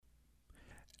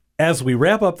As we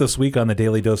wrap up this week on the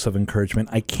Daily Dose of Encouragement,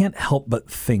 I can't help but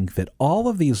think that all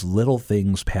of these little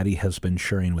things Patty has been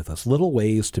sharing with us, little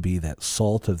ways to be that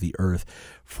salt of the earth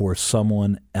for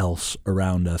someone else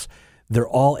around us, they're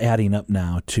all adding up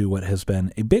now to what has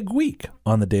been a big week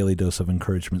on the Daily Dose of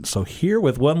Encouragement. So here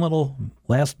with one little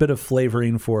last bit of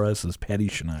flavoring for us is Patty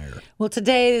Schneier. Well,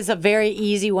 today is a very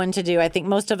easy one to do. I think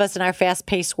most of us in our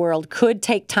fast-paced world could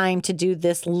take time to do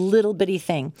this little bitty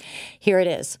thing. Here it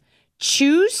is.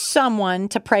 Choose someone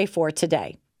to pray for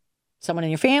today. Someone in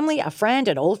your family, a friend,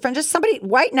 an old friend, just somebody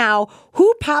right now.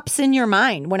 Who pops in your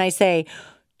mind when I say,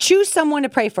 choose someone to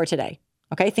pray for today?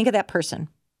 Okay, think of that person.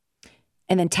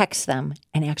 And then text them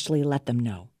and actually let them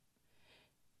know.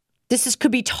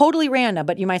 Could be totally random,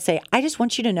 but you might say, I just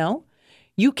want you to know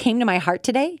you came to my heart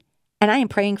today and I am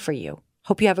praying for you.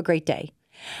 Hope you have a great day.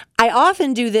 I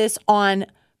often do this on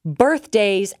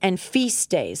birthdays and feast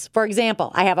days. For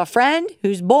example, I have a friend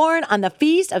who's born on the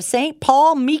feast of St.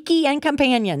 Paul, Miki, and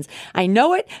Companions. I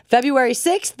know it. February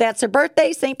 6th, that's her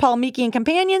birthday, St. Paul, Miki, and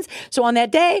Companions. So on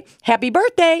that day, happy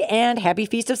birthday and happy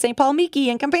feast of St. Paul,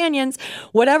 Miki, and Companions.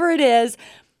 Whatever it is,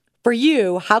 for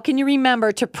you, how can you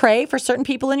remember to pray for certain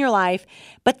people in your life,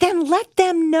 but then let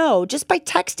them know just by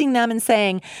texting them and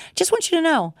saying, just want you to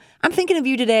know, I'm thinking of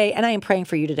you today and I am praying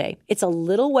for you today. It's a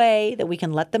little way that we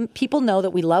can let people know that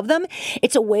we love them.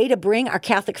 It's a way to bring our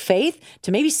Catholic faith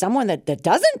to maybe someone that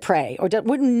doesn't pray or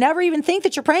would never even think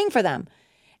that you're praying for them.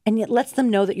 And it lets them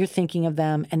know that you're thinking of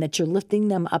them and that you're lifting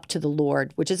them up to the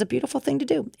Lord, which is a beautiful thing to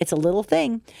do. It's a little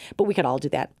thing, but we could all do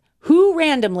that. Who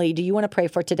randomly do you want to pray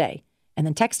for today? And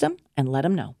then text them and let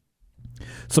them know.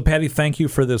 So, Patty, thank you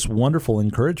for this wonderful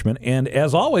encouragement. And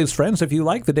as always, friends, if you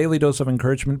like the Daily Dose of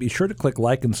Encouragement, be sure to click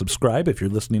like and subscribe if you're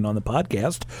listening on the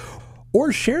podcast.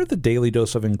 Or share the Daily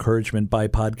Dose of Encouragement by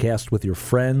podcast with your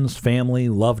friends, family,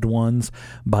 loved ones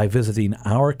by visiting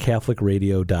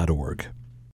ourcatholicradio.org.